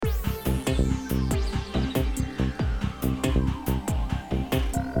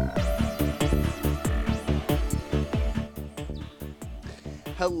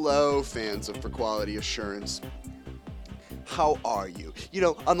Hello, fans of For Quality Assurance. How are you?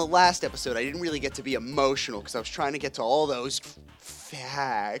 On the last episode, I didn't really get to be emotional because I was trying to get to all those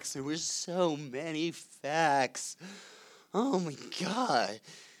facts. There were so many facts. Oh my god.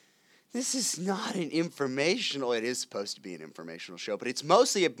 This is not an informational. It is supposed to be an informational show, but it's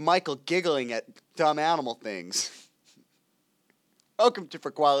mostly Michael giggling at dumb animal things. Welcome to For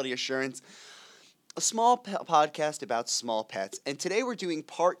Quality Assurance, a small podcast about small pets. And today we're doing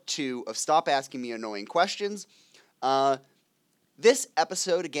part 2 of Stop Asking Me Annoying Questions. This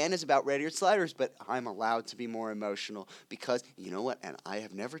episode, again, is about red-eared sliders, but I'm allowed to be more emotional because, you know what, and I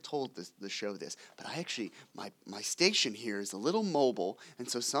have never told the show this, but I actually, my station here is a little mobile, and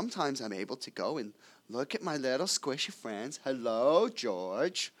so sometimes I'm able to go and look at my little squishy friends. Hello,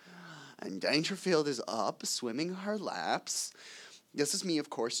 George. And Dangerfield is up, swimming her laps. This is me, of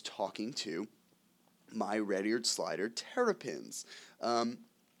course, talking to my red-eared slider terrapins. Hello,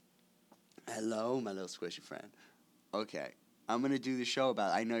 my little squishy friend. Okay. I'm going to do the show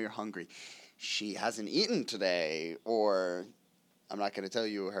about I know you're hungry. She hasn't eaten today, or I'm not going to tell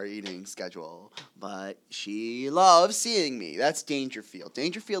you her eating schedule, but she loves seeing me. That's Dangerfield.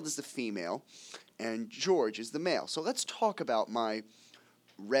 Dangerfield is the female, and George is the male. So let's talk about my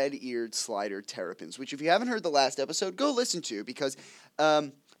red-eared slider terrapins, which if you haven't heard the last episode, go listen to, because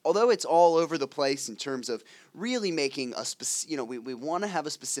although it's all over the place in terms of really making a we want to have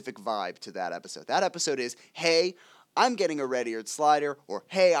a specific vibe to that episode. That episode is, hey, I'm getting a red-eared slider, or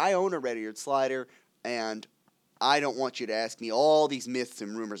hey, I own a red-eared slider, and I don't want you to ask me all these myths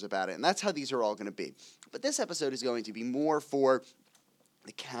and rumors about it. And that's how these are all going to be. But this episode is going to be more for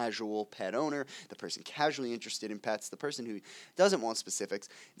the casual pet owner, the person casually interested in pets, the person who doesn't want specifics.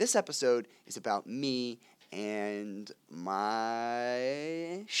 This episode is about me and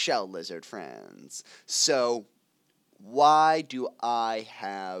my shell lizard friends. So why do I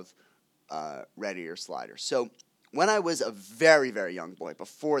have red-eared sliders? So when I was a very, very young boy,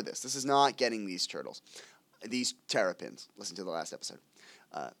 before this is not getting these turtles, these terrapins. Listen to the last episode.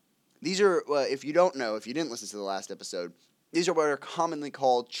 These are, if you don't know, if you didn't listen to the last episode, these are what are commonly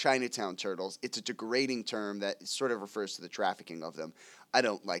called Chinatown turtles. It's a degrading term that sort of refers to the trafficking of them. I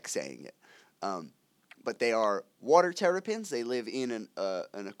don't like saying it. But they are water terrapins. They live in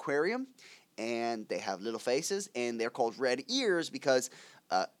an aquarium, and they have little faces, and they're called red ears because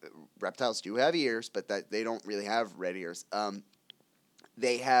reptiles do have ears, but they don't really have red ears.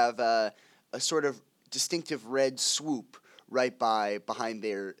 They have a sort of distinctive red swoop right behind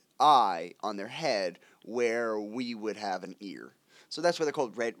their eye on their head where we would have an ear. So that's why they're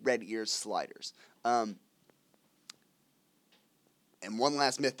called red ear sliders. And one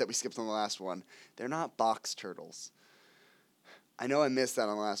last myth that we skipped on the last one, they're not box turtles. I know I missed that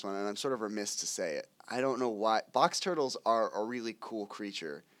on the last one, and I'm sort of remiss to say it. I don't know why. Box turtles are a really cool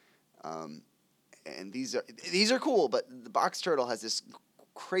creature, and these are cool. But the box turtle has this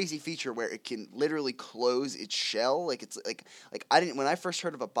crazy feature where it can literally close its shell. Like it's like I didn't when I first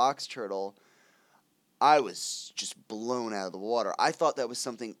heard of a box turtle, I was just blown out of the water. I thought that was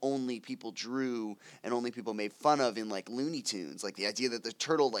something only people drew and only people made fun of in like Looney Tunes. Like the idea that the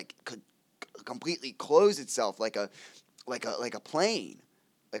turtle could completely close itself like a plane.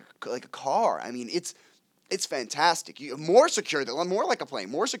 Like a car. I mean, it's fantastic. More like a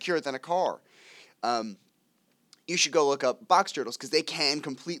plane, more secure than a car. You should go look up box turtles because they can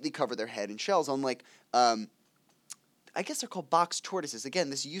completely cover their head in shells. Unlike, I guess they're called box tortoises. Again,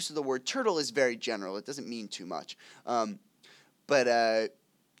 this use of the word turtle is very general. It doesn't mean too much. But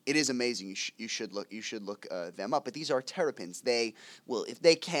it is amazing. You should look them up. But these are terrapins. They will, if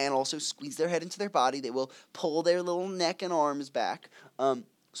they can, also squeeze their head into their body. They will pull their little neck and arms back.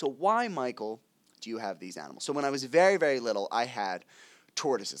 So why, Michael, do you have these animals? So when I was very, very little, I had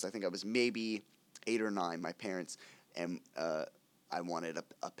tortoises. I think I was maybe 8 or 9. My parents and I wanted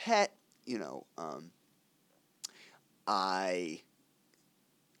a pet. I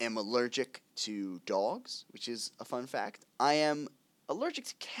am allergic to dogs, which is a fun fact. I am allergic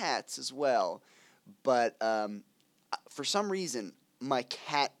to cats as well, but for some reason, my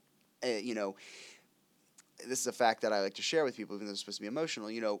cat, this is a fact that I like to share with people, even though it's supposed to be emotional.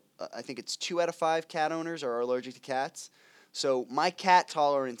 I think it's 2 out of 5 cat owners are allergic to cats. So my cat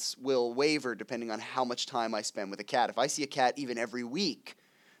tolerance will waver depending on how much time I spend with a cat. If I see a cat even every week,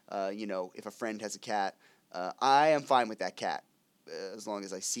 if a friend has a cat, I am fine with that cat as long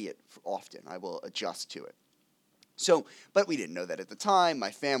as I see it often. I will adjust to it. So, but we didn't know that at the time.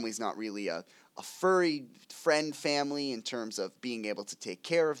 My family's not really a furry friend family in terms of being able to take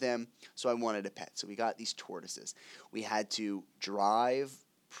care of them, so I wanted a pet. So we got these tortoises. We had to drive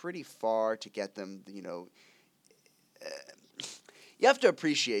pretty far to get them, you have to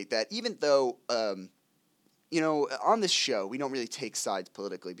appreciate that even though, on this show, we don't really take sides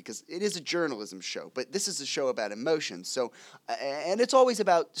politically because it is a journalism show, but this is a show about emotions. So, and it's always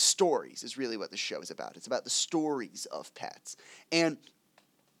about stories is really what the show is about. It's about the stories of pets. And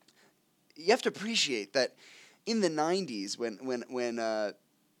you have to appreciate that in the 90s when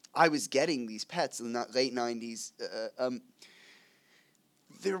I was getting these pets in the late 90s,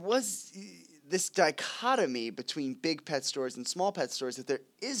 there was this dichotomy between big pet stores and small pet stores that there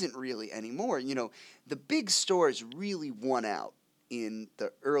isn't really anymore. The big stores really won out in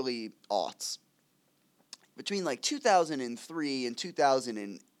the early aughts. Between like 2003 and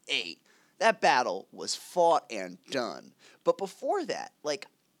 2008, that battle was fought and done. But before that, like,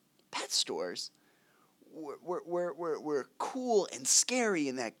 pet stores were cool and scary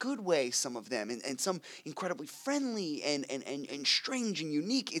in that good way, some of them, and some incredibly friendly and strange and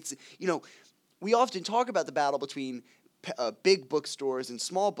unique. It's, we often talk about the battle between big bookstores and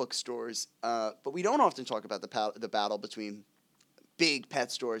small bookstores, but we don't often talk about the battle between big pet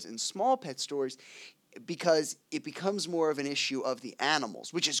stores and small pet stores because it becomes more of an issue of the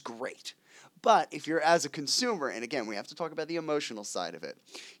animals, which is great. But if you're as a consumer, and again, we have to talk about the emotional side of it,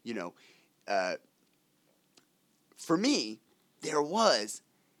 for me, there was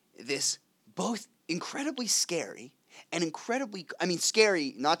this both incredibly scary and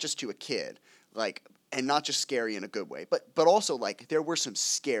scary not just to a kid, like, and not just scary in a good way, but also, like, there were some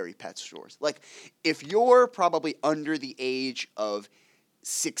scary pet stores. Like, if you're probably under the age of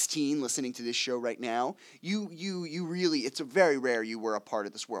 16 listening to this show right now, you really, it's a very rare you were a part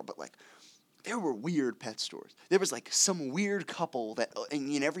of this world, but, like, there were weird pet stores. There was, like, some weird couple that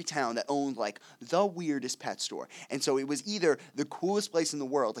in every town that owned, like, the weirdest pet store. And so it was either the coolest place in the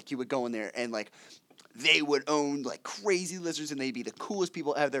world, like, you would go in there and, like, they would own, like, crazy lizards and they'd be the coolest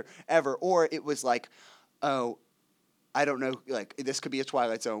people ever, or it was like, oh, I don't know, like, this could be a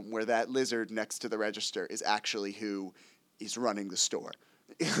Twilight Zone where that lizard next to the register is actually who is running the store.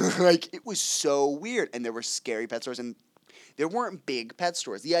 Like, it was so weird. And there were scary pet stores, and there weren't big pet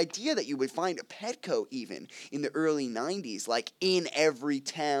stores. The idea that you would find a Petco even in the early 90s, like in every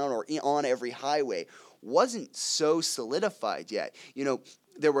town or on every highway, wasn't so solidified yet.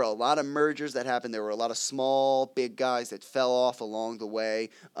 There were a lot of mergers that happened. There were a lot of small, big guys that fell off along the way.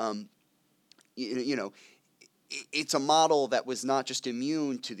 It's a model that was not just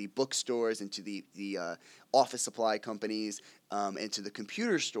immune to the bookstores and to the office supply companies and to the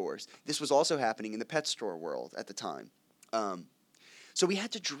computer stores. This was also happening in the pet store world at the time. So we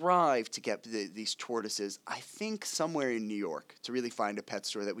had to drive to get these tortoises, I think somewhere in New York, to really find a pet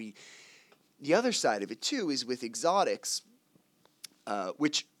store that we... The other side of it, too, is with exotics,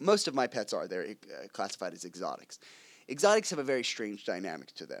 which most of my pets are. They're classified as exotics. Exotics have a very strange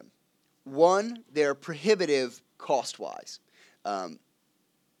dynamic to them. One, they're prohibitive cost-wise.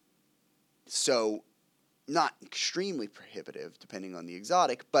 So not extremely prohibitive, depending on the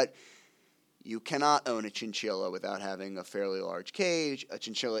exotic, but you cannot own a chinchilla without having a fairly large cage. A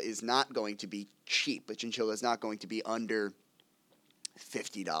chinchilla is not going to be cheap. A chinchilla is not going to be under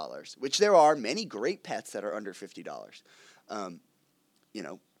 $50, which there are many great pets that are under $50.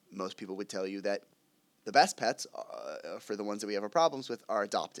 Most people would tell you that the best pets, for the ones that we have our problems with, are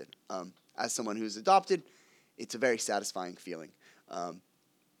adopted. As someone who's adopted, it's a very satisfying feeling.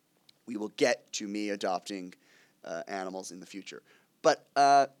 We will get to me adopting animals in the future. But...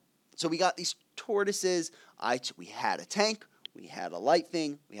 So we got these tortoises. We had a tank. We had a light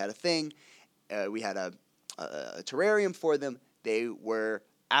thing. We had a thing. We had a terrarium for them. They were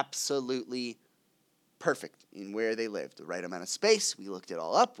absolutely perfect in where they lived. The right amount of space. We looked it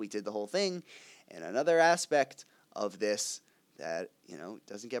all up. We did the whole thing. And another aspect of this that,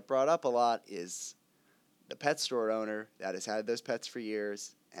 doesn't get brought up a lot is the pet store owner that has had those pets for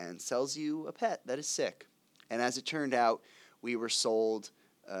years and sells you a pet that is sick. And as it turned out, we were sold...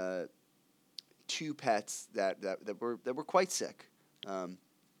 two pets that were quite sick,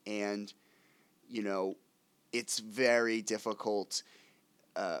 and it's very difficult.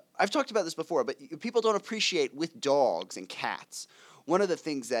 I've talked about this before, but people don't appreciate with dogs and cats. One of the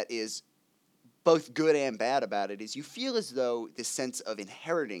things that is both good and bad about it is you feel as though this sense of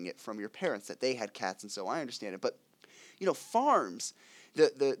inheriting it from your parents, that they had cats, and so I understand it. But farms,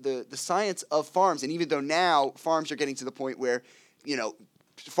 the science of farms, and even though now farms are getting to the point where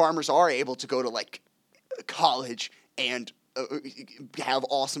farmers are able to go to, like, college and have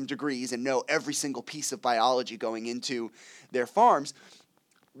awesome degrees and know every single piece of biology going into their farms.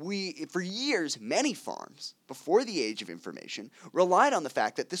 For years, many farms, before the age of information, relied on the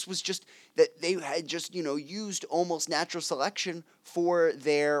fact that this was just, that they had just, used almost natural selection for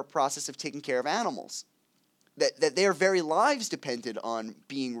their process of taking care of animals. that their very lives depended on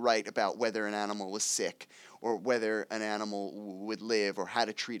being right about whether an animal was sick or whether an animal would live or how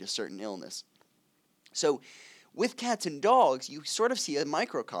to treat a certain illness. So with cats and dogs, you sort of see a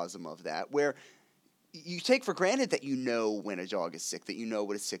microcosm of that, where you take for granted that you know when a dog is sick, that you know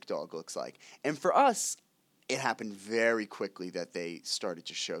what a sick dog looks like. And for us, it happened very quickly that they started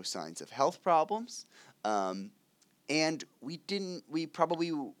to show signs of health problems. And we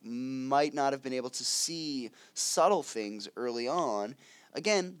probably might not have been able to see subtle things early on.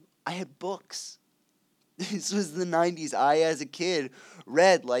 Again, I had books. This was the 90s. I, as a kid,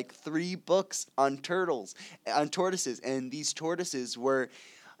 read like 3 books on tortoises. And these tortoises were,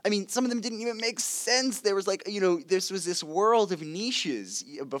 I mean, some of them didn't even make sense. There was like, this was this world of niches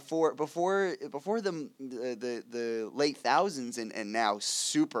before the late thousands and now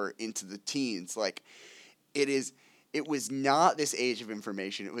super into the teens. Like, it was not this age of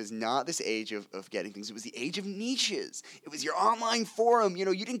information. It was not this age of getting things. It was the age of niches. It was your online forum.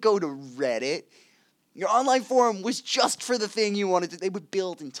 You didn't go to Reddit. Your online forum was just for the thing you wanted to. They would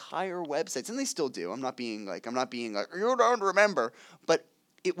build entire websites, and they still do. I'm not being like you don't remember, but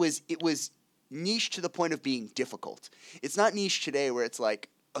it was niche to the point of being difficult. It's not niche today where it's like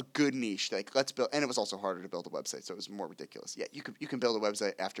a good niche, like let's build. And it was also harder to build a website, so it was more ridiculous. Yeah, you can build a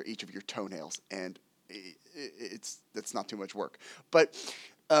website after each of your toenails, and that's not too much work. But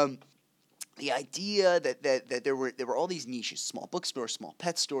the idea that there were all these niches, small bookstores, small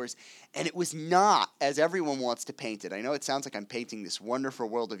pet stores, and it was not as everyone wants to paint it. I know it sounds like I'm painting this wonderful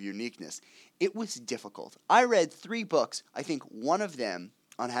world of uniqueness. It was difficult. I read 3 books. I think one of them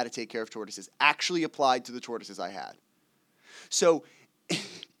on how to take care of tortoises actually applied to the tortoises I had. So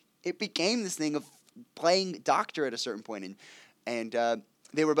it became this thing of playing doctor at a certain point, and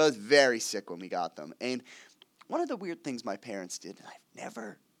they were both very sick when we got them. And one of the weird things my parents did, and I've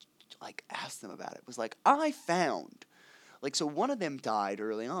never asked them about it, was I found, so one of them died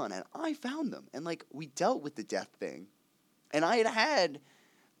early on, and I found them, and we dealt with the death thing, and I had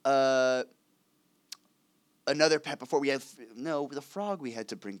another pet before. We had the frog we had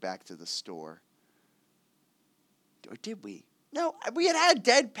to bring back to the store, or did we? No, we had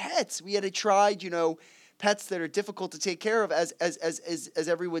dead pets. We had tried, pets that are difficult to take care of, as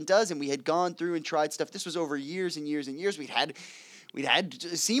everyone does, and we had gone through and tried stuff. This was over years and years and years. We'd had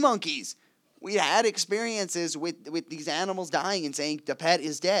sea monkeys. We had experiences with these animals dying and saying the pet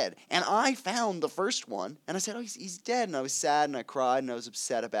is dead. And I found the first one, and I said, oh, he's dead. And I was sad, and I cried, and I was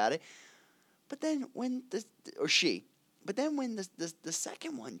upset about it. But then when the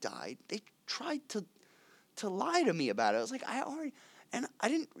second one died, they tried to lie to me about it. I was like, and I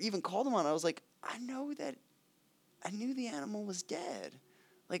didn't even call them on it. I was like, I knew the animal was dead.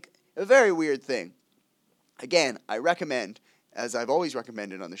 A very weird thing. Again, I recommend, as I've always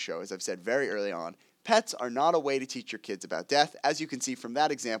recommended on the show, as I've said very early on, pets are not a way to teach your kids about death, as you can see from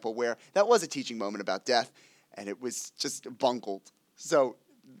that example where that was a teaching moment about death, and it was just bungled. So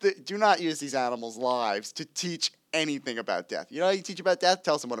do not use these animals' lives to teach anything about death. You know how you teach about death?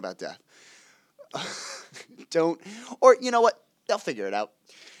 Tell someone about death. Don't. Or, you know what? They'll figure it out.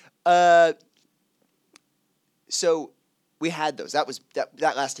 So we had those. That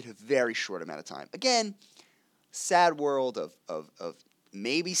lasted a very short amount of time. Again, sad world of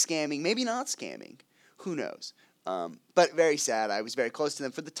maybe scamming, maybe not scamming. Who knows? But very sad. I was very close to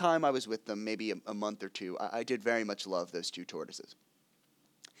them. For the time I was with them, maybe a month or 2, I did very much love those 2 tortoises.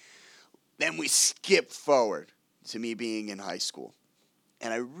 Then we skip forward to me being in high school.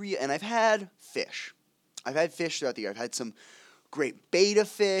 And I've had fish. I've had fish throughout the year. I've had some great betta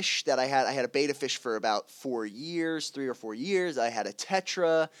fish that I had a betta fish for about 4 years, 3 or 4 years. I had a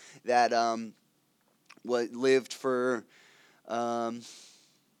tetra that lived for a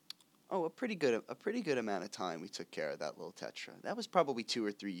pretty good amount of time. We took care of that little tetra. That was probably 2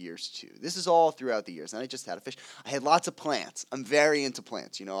 or 3 years too. This is all throughout the years, and I just had a fish. I had lots of plants. I'm very into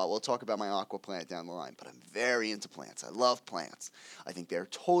plants. We'll talk about my aqua plant down the line, but I'm very into plants. I love plants. I think they're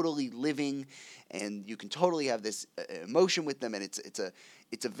totally living, and you can totally have this emotion with them, and it's a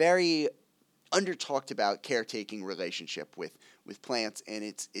very under talked about caretaking relationship with plants, and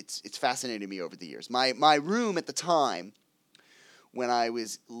it's fascinated me over the years. My room at the time when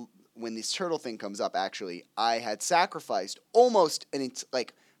this turtle thing comes up, actually, I had sacrificed almost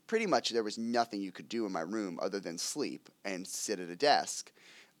pretty much there was nothing you could do in my room other than sleep and sit at a desk,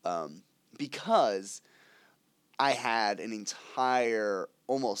 because I had an entire,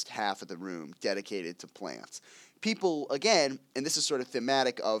 almost half of the room dedicated to plants. People, again, and this is sort of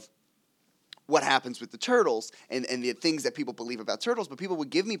thematic of what happens with the turtles and the things that people believe about turtles, but people would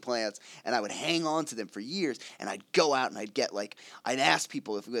give me plants and I would hang on to them for years, and I'd go out and I'd get I'd ask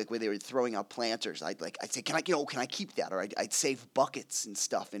people if like when they were throwing out planters, I'd say, can I keep that? Or I'd save buckets and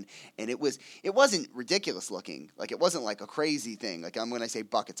stuff, and it wasn't ridiculous looking, like it wasn't like a crazy thing. Like when I say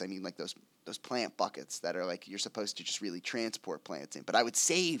buckets, I mean like those plant buckets that are like you're supposed to just really transport plants in. But I would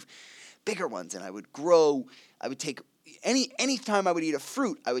save bigger ones, and I would grow. I would take any time I would eat a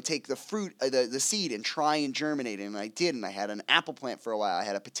fruit, I would take the fruit, the seed, and try and germinate it. And I did, and I had an apple plant for a while. I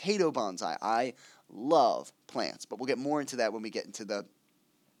had a potato bonsai. I love plants, but we'll get more into that when we get into the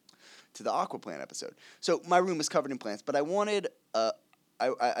aquaplant episode. So my room is covered in plants, but I wanted,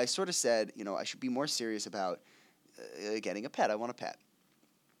 I sort of said, I should be more serious about getting a pet. I want a pet.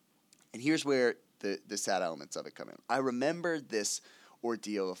 And here's where the sad elements of it come in. I remembered this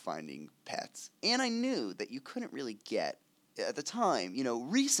ordeal of finding pets, and I knew that you couldn't really get at the time,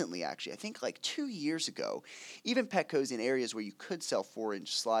 recently actually, I think like 2 years ago, even Petco's in areas where you could sell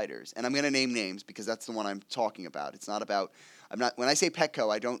 4-inch sliders, and I'm going to name names because that's the one I'm talking about. When I say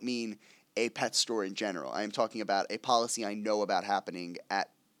Petco, I don't mean a pet store in general. I am talking about a policy I know about happening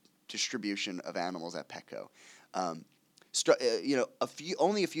at distribution of animals at Petco.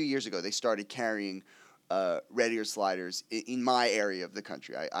 Only a few years ago, they started carrying red ear sliders in my area of the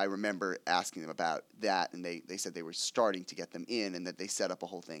country. I remember asking them about that, and they said they were starting to get them in, and that they set up a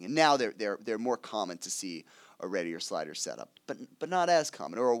whole thing. And now they're more common to see a red ear slider setup, but not as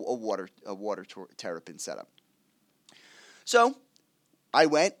common, or a water terrapin setup. So I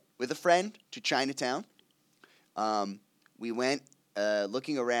went with a friend to Chinatown. We went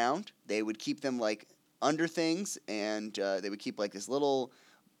looking around. They would keep them like under things, and they would keep like this little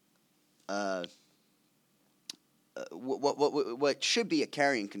what should be a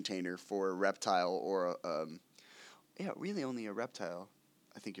carrying container for a reptile, or really only a reptile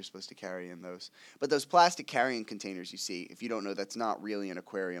I think you're supposed to carry in those. But those plastic carrying containers you see, if you don't know, that's not really an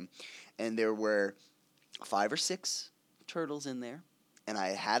aquarium. And there were 5 or 6 turtles in there, and I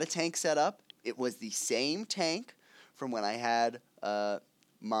had a tank set up. It was the same tank from when I had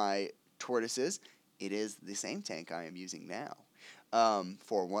my tortoises. It is the same tank I am using now.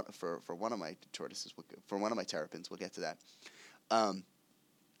 For one of my tortoises, for one of my terrapins, we'll get to that. And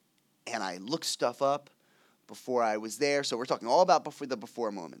I looked stuff up before I was there, so we're talking all about the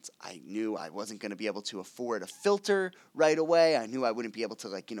before moments. I knew I wasn't going to be able to afford a filter right away. I knew I wouldn't be able to,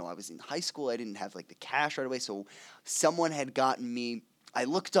 I was in high school. I didn't have the cash right away, so someone had gotten me. I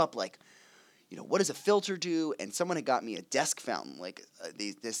looked up what does a filter do? And someone had got me a desk fountain,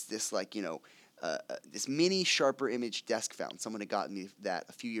 this mini Sharper Image desk fountain. Someone had gotten me that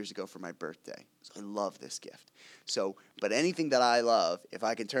a few years ago for my birthday. So I love this gift. But anything that I love, if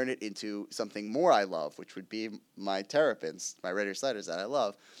I can turn it into something more I love, which would be my terrapins, my red ear sliders that I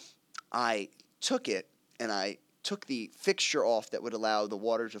love, I took it and I took the fixture off that would allow the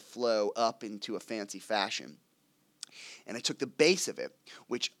water to flow up into a fancy fashion. And I took the base of it,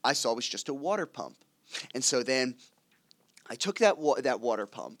 which I saw was just a water pump. And so then I took that water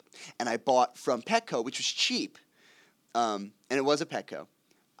pump, and I bought from Petco, which was cheap, and it was a Petco.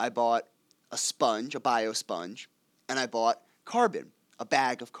 I bought a sponge, a bio sponge, and I bought carbon, a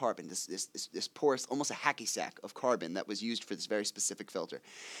bag of carbon, this porous, almost a hacky sack of carbon that was used for this very specific filter.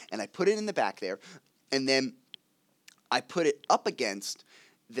 And I put it in the back there, and then I put it up against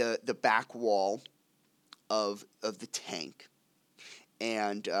the back wall of the tank,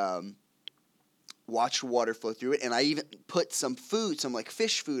 and watched water flow through it, and I even put some food, some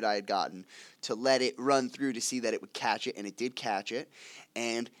fish food I had gotten, to let it run through to see that it would catch it, and it did catch it,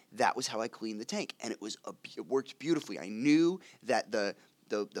 and that was how I cleaned the tank, and it worked beautifully. I knew that the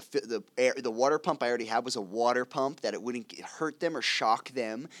water pump I already had was a water pump, that it wouldn't hurt them or shock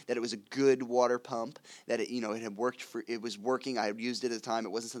them, that it was a good water pump, that it had worked it was working. I had used it at the time.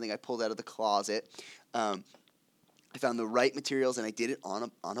 It wasn't something I pulled out of the closet. I found the right materials, and I did it on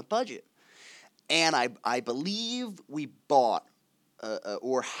a budget. And I believe we bought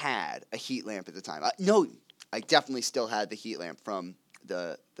or had a heat lamp at the time. No, I definitely still had the heat lamp from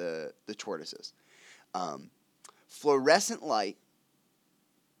the tortoises. Fluorescent light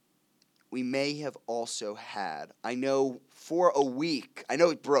we may have also had. I know for a week, I know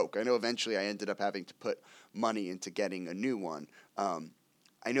it broke. I know eventually I ended up having to put money into getting a new one.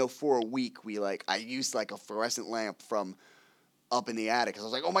 I know for a week I used a fluorescent lamp from up in the attic, because I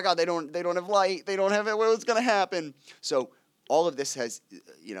was like, oh my God, they don't have light, they don't have it, what's going to happen? So all of this has,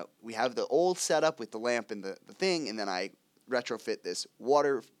 we have the old setup with the lamp and the thing, and then I retrofit this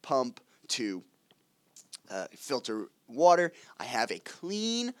water pump to filter water. I have a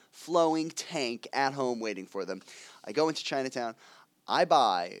clean flowing tank at home waiting for them. I go into Chinatown. I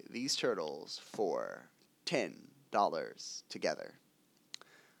buy these turtles for $10 together.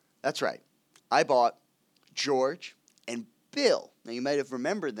 That's right. I bought George and Bill. Now, you might have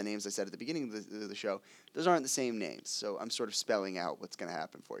remembered the names I said at the beginning of the show. Those aren't the same names, so I'm sort of spelling out what's going to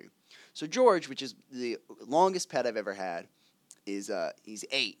happen for you. So George, which is the longest pet I've ever had, is he's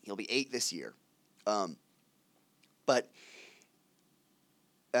 8. He'll be 8 this year. But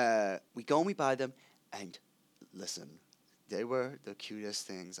we go and we buy them, and listen, they were the cutest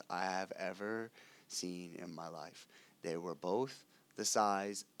things I have ever seen in my life. They were both the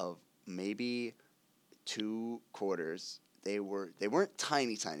size of maybe 2 quarters. They weren't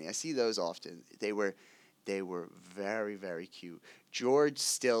tiny. I see those often. They were very, very cute. George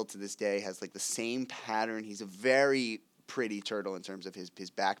still to this day has like the same pattern. He's a very pretty turtle in terms of his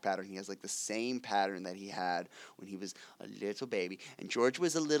back pattern. He has like the same pattern that he had when he was a little baby. And George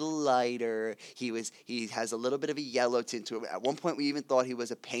was a little lighter. He has a little bit of a yellow tint to him. At one point we even thought he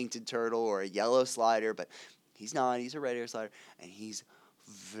was a painted turtle or a yellow slider, but he's not. He's a red hair slider, and he's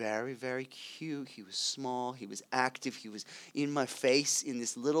very, very cute. He was small. He was active. He was in my face in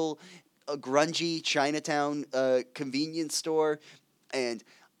this little grungy Chinatown convenience store, and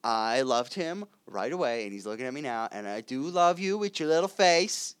I loved him right away, and he's looking at me now, and I do love you with your little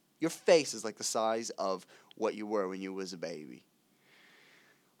face. Your face is like the size of what you were when you was a baby.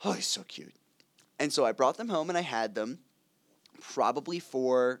 Oh, he's so cute. And so I brought them home, and I had them probably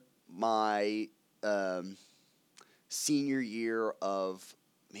for my senior year of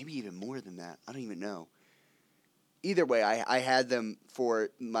maybe even more than that. I don't even know. Either way, I had them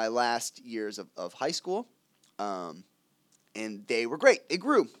for my last years of high school. And they were great. They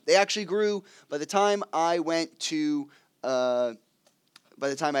grew. They actually grew. By the time I had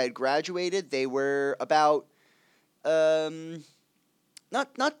graduated, they were about not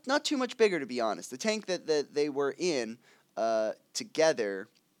too much bigger, to be honest. The tank that they were in together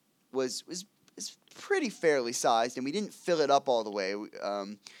was pretty fairly sized, and we didn't fill it up all the way.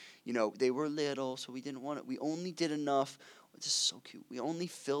 They were little, so we didn't want it. We only did enough. This is so cute. We only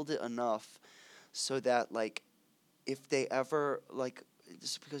filled it enough so that like, if they ever, like,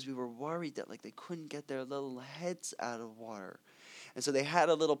 just because we were worried that, like, they couldn't get their little heads out of water. And so they had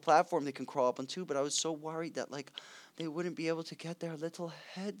a little platform they can crawl up onto, but I was so worried that, like, they wouldn't be able to get their little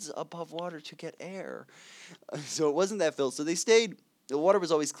heads above water to get air. So it wasn't that filled. So they stayed, the water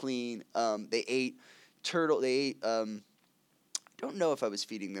was always clean. They ate don't know if I was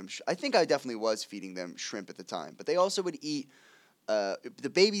feeding them. I think I definitely was feeding them shrimp at the time. But they also would eat.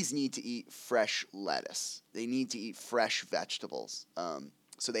 The babies need to eat fresh lettuce. They need to eat fresh vegetables.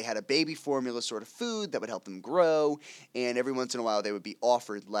 So they had a baby formula sort of food that would help them grow, and every once in a while they would be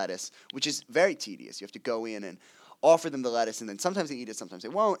offered lettuce, which is very tedious. You have to go in and offer them the lettuce, and then sometimes they eat it, sometimes they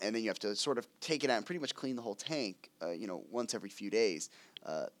won't, and then you have to sort of take it out and pretty much clean the whole tank, once every few days,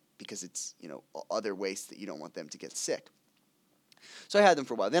 because it's, other waste that you don't want them to get sick. So I had them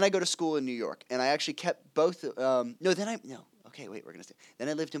for a while. Then I go to school in New York, and I actually kept both. Okay, wait, we're going to say. Then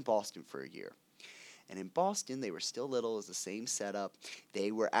I lived in Boston for a year. And in Boston, they were still little. It was the same setup.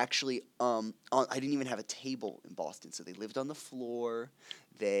 They were actually, I didn't even have a table in Boston, so they lived on the floor.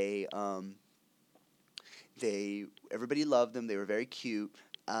 Everybody loved them. They were very cute.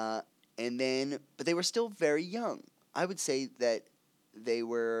 But they were still very young. I would say that they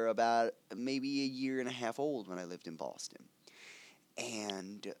were about maybe a year and a half old when I lived in Boston.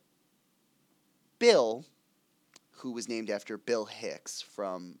 And Bill, who was named after Bill Hicks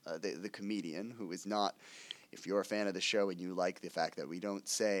from the comedian, who is not, if you're a fan of the show and you like the fact that we don't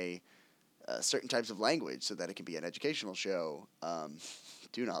say certain types of language so that it can be an educational show,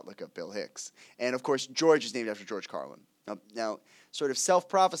 do not look up Bill Hicks. And, of course, George is named after George Carlin. Now sort of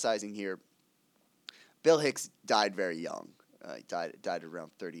self-prophesizing here, Bill Hicks died very young. He died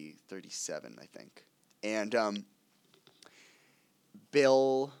around 37, I think. And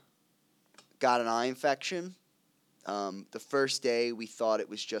Bill got an eye infection. The first day, we thought it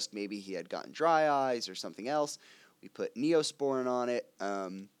was just maybe he had gotten dry eyes or something else. We put Neosporin on it.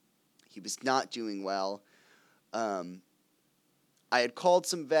 He was not doing well. I had called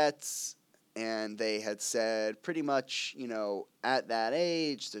some vets, and they had said pretty much, at that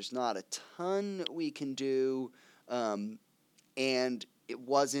age, there's not a ton we can do. And it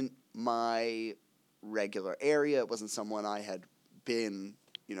wasn't my regular area. It wasn't someone I had been,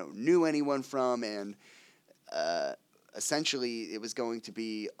 knew anyone from, and essentially it was going to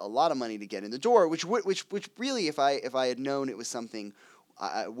be a lot of money to get in the door, which really, if I had known it was something,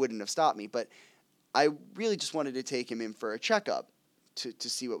 I wouldn't have stopped me. But I really just wanted to take him in for a checkup to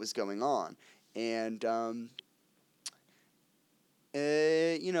see what was going on. And,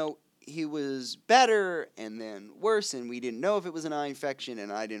 he was better and then worse, and we didn't know if it was an eye infection,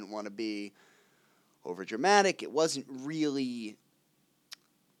 and I didn't want to be over dramatic. It wasn't really,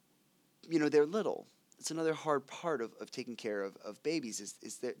 they're little. It's another hard part of taking care of babies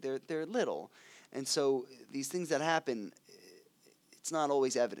is they're little. And so these things that happen, it's not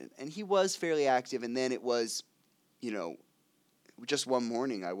always evident. And he was fairly active, and then it was, just one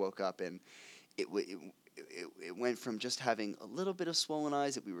morning I woke up and it went from just having a little bit of swollen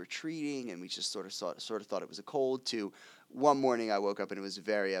eyes that we were treating, and we just sort of thought it was a cold, to one morning I woke up and it was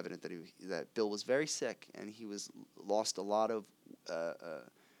very evident that Bill was very sick, and he lost a lot of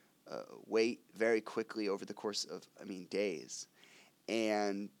weight very quickly over the course of days,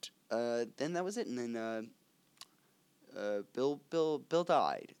 and then that was it, and then Bill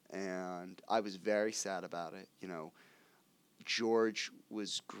died, and I was very sad about it. George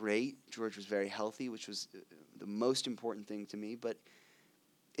was great. George was very healthy, which was the most important thing to me. But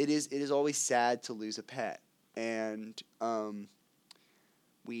it is always sad to lose a pet. And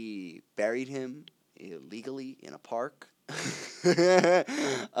we buried him illegally in a park. I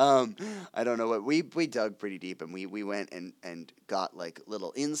don't know what we dug pretty deep, and we went and got like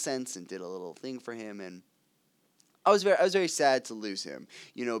little incense and did a little thing for him, and I was very sad to lose him,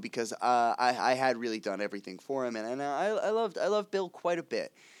 because I had really done everything for him, and I loved Bill quite a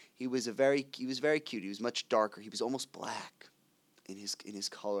bit. He was very cute. He was much darker. He was almost black in his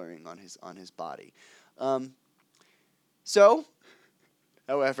coloring on his body. So,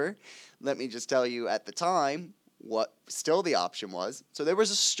 however, let me just tell you, at the time, what still the option was. So there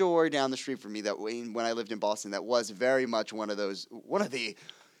was a store down the street from me that when I lived in Boston that was very much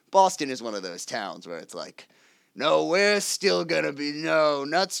Boston is one of those towns where it's like, no, we're still gonna be, no,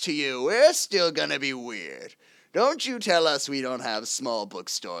 nuts to you, we're still gonna be weird. Don't you tell us we don't have small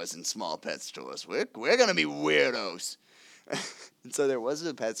bookstores and small pet stores. We're gonna be weirdos. And so there was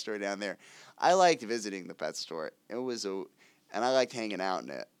a pet store down there. I liked visiting the pet store. And I liked hanging out in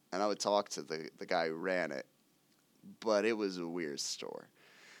it. And I would talk to the guy who ran it. But it was a weird store.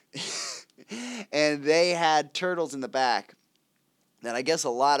 And they had turtles in the back that I guess a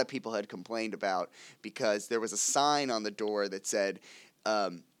lot of people had complained about, because there was a sign on the door that said,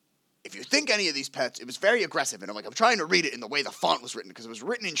 if you think any of these pets, it was very aggressive, and I'm trying to read it in the way the font was written, because it was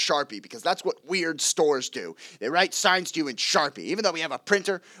written in Sharpie, because that's what weird stores do. They write signs to you in Sharpie. Even though we have a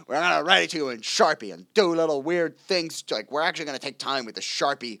printer, we're going to write it to you in Sharpie and do little weird things, like we're actually going to take time with the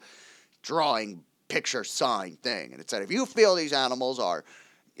Sharpie drawing picture sign thing. And it said, if you feel these animals are,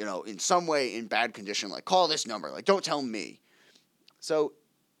 in some way in bad condition, call this number, don't tell me. So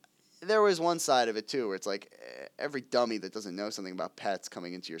there was one side of it, too, where it's every dummy that doesn't know something about pets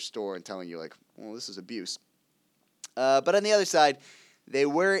coming into your store and telling you, well, this is abuse. But on the other side, they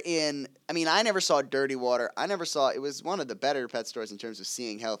were I never saw dirty water. It was one of the better pet stores in terms of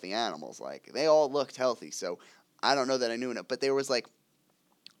seeing healthy animals. They all looked healthy, so I don't know that I knew enough. But there was, I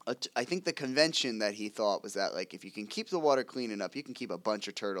think the convention that he thought was that, if you can keep the water clean enough, you can keep a bunch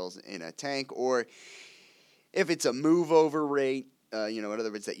of turtles in a tank, or if it's a move-over rate, in other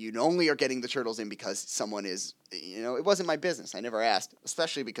words, that you only are getting the turtles in because someone is, it wasn't my business. I never asked,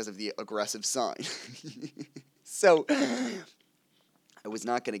 especially because of the aggressive sign. So I was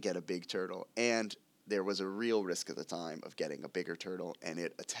not going to get a big turtle, and there was a real risk at the time of getting a bigger turtle and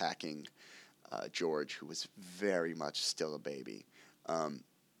it attacking George, who was very much still a baby.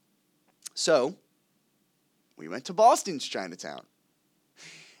 So we went to Boston's Chinatown.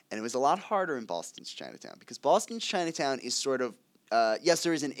 And it was a lot harder in Boston's Chinatown, because Boston's Chinatown is sort of, yes,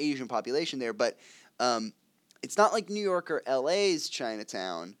 there is an Asian population there, but it's not like New York or LA's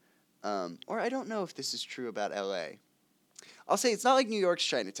Chinatown, or I don't know if this is true about LA. I'll say it's not like New York's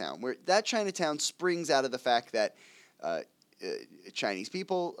Chinatown, where that Chinatown springs out of the fact that Chinese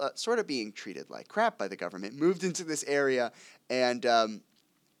people, sort of being treated like crap by the government, moved into this area, and then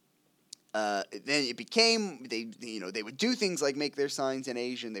it became, they would do things like make their signs in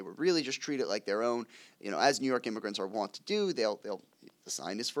Asian. They would really just treat it like their own, as New York immigrants are wont to do. The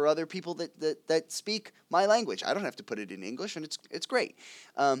sign is for other people that speak my language. I don't have to put it in English, and it's great.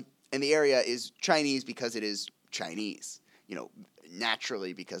 And the area is Chinese because it is Chinese,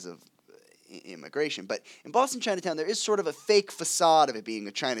 naturally because of immigration. But in Boston Chinatown, there is sort of a fake facade of it being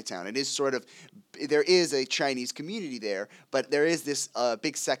a Chinatown. There is a Chinese community there, but there is this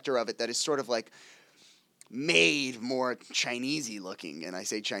big sector of it that is sort of made more Chinese-y looking. And I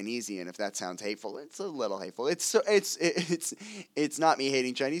say Chinese-y, and if that sounds hateful, it's a little hateful. It's not me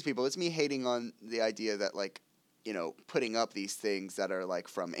hating Chinese people. It's me hating on the idea that putting up these things that are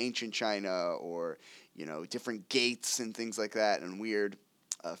from ancient China, or different gates and things like that, and weird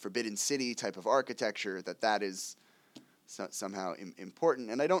Forbidden City type of architecture, that is somehow important.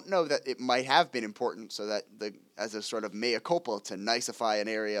 And I don't know that it might have been important so that as a sort of mea culpa to nicify an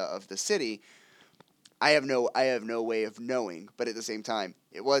area of the city. I have no way of knowing, but at the same time,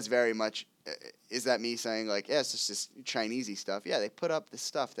 it was very much. Is that me saying like, yeah, it's just this Chinesey stuff? Yeah, they put up this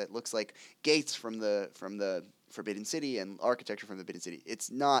stuff that looks like gates from the Forbidden City and architecture from the Forbidden City. It's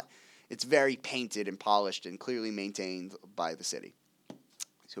not. It's very painted and polished and clearly maintained by the city.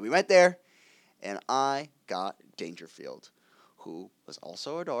 So we went there, and I got Dangerfield, who was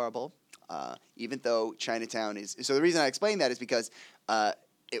also adorable. Even though Chinatown is. So the reason I explain that is because.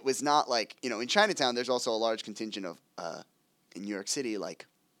 It was not like, in Chinatown, there's also a large contingent of, in New York City, like,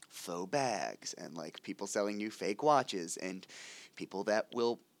 faux bags and, like, people selling you fake watches and people that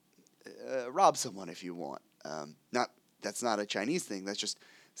will rob someone if you want. That's not a Chinese thing. That's just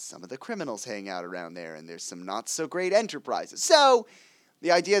some of the criminals hang out around there, and there's some not-so-great enterprises. So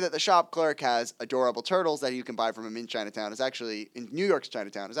the idea that the shop clerk has adorable turtles that you can buy from him in Chinatown in New York's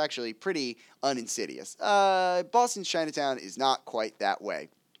Chinatown, is actually pretty uninsidious. Boston's Chinatown is not quite that way.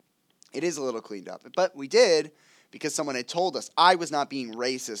 It is a little cleaned up. But we did because someone had told us. I was not being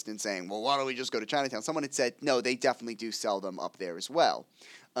racist and saying, well, why don't we just go to Chinatown? Someone had said, no, they definitely do sell them up there as well.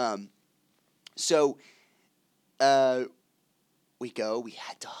 So we go. We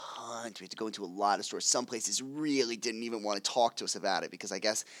had to hunt. We had to go into a lot of stores. Some places really didn't even want to talk to us about it because I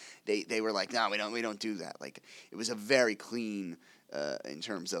guess they were like, no, we don't do that. Like, it was a very clean, in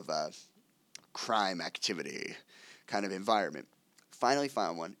terms of crime activity kind of environment. Finally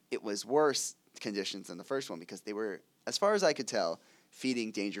found one. It was worse conditions than the first one because they were, as far as I could tell,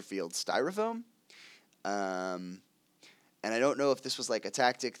 feeding Dangerfield styrofoam. And I don't know if this was like a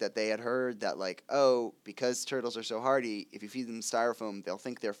tactic that they had heard that like, oh, because turtles are so hardy, if you feed them styrofoam, they'll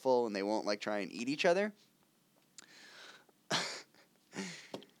think they're full and they won't like try and eat each other.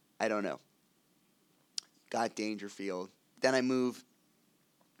 I don't know. Got Dangerfield. Then I moved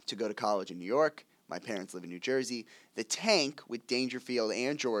to go to college in New York. My parents live in New Jersey. The tank with Dangerfield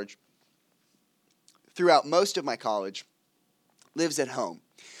and George throughout most of my college lives at home.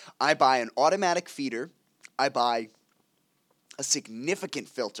 I buy an automatic feeder. I buy a significant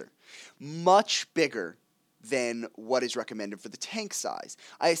filter, much bigger than what is recommended for the tank size.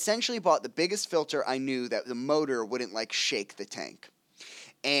 I essentially bought the biggest filter I knew that the motor wouldn't like shake the tank.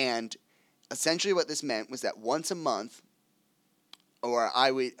 And essentially what this meant was that once a month, or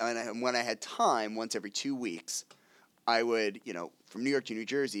I would, and when I had time, once every 2 weeks, I would, from New York to New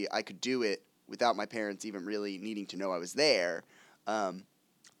Jersey, I could do it without my parents even really needing to know I was there.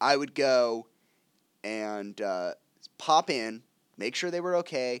 I would go and pop in, make sure they were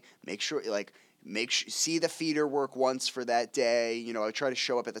okay, see the feeder work once for that day. I would try to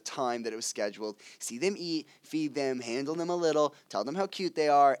show up at the time that it was scheduled, see them eat, feed them, handle them a little, tell them how cute they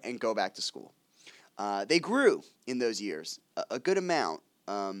are, and go back to school. They grew in those years, a good amount,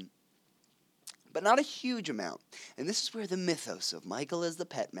 but not a huge amount. And this is where the mythos of Michael as the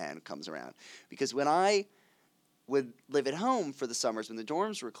pet man comes around. Because when I would live at home for the summers when the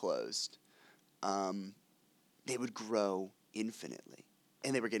dorms were closed, they would grow infinitely.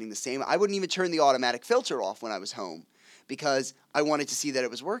 And they were getting the same. I wouldn't even turn the automatic filter off when I was home because I wanted to see that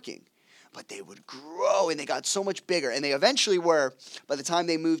it was working. But they would grow, and they got so much bigger. And they eventually were, by the time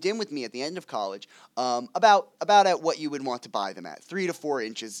they moved in with me at the end of college, about at what you would want to buy them at, 3 to 4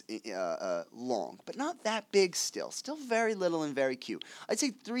 inches long. But not that big still. Still very little and very cute. I'd say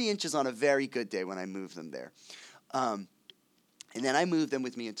 3 inches on a very good day when I moved them there. And then I moved them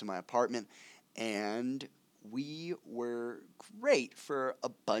with me into my apartment, and we were great for a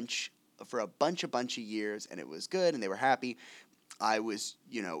bunch of years, and it was good, and they were happy. I was,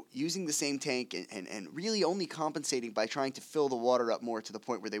 using the same tank and really only compensating by trying to fill the water up more to the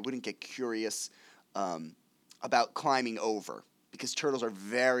point where they wouldn't get curious about climbing over, because turtles are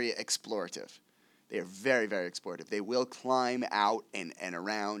very explorative. They are very, very explorative. They will climb out and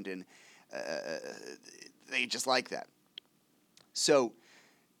around, and they just like that. So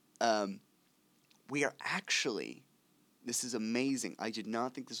we are actually, this is amazing. I did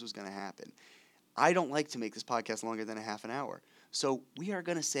not think this was going to happen. I don't like to make this podcast longer than a half an hour. So we are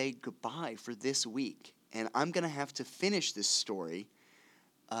going to say goodbye for this week. And I'm going to have to finish this story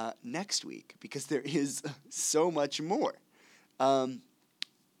next week because there is so much more.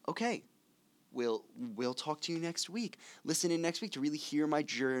 Okay. We'll talk to you next week. Listen in next week to really hear my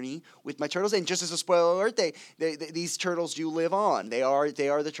journey with my turtles. And just as a spoiler alert, these turtles do live on. They are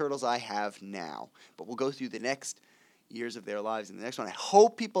the turtles I have now. But we'll go through the next years of their lives in the next one. I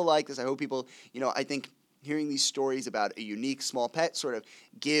hope people like this. I hope people, I think hearing these stories about a unique small pet sort of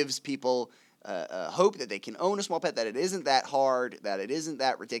gives people hope that they can own a small pet, that it isn't that hard, that it isn't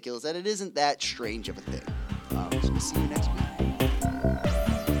that ridiculous, that it isn't that strange of a thing. So we'll see you next week.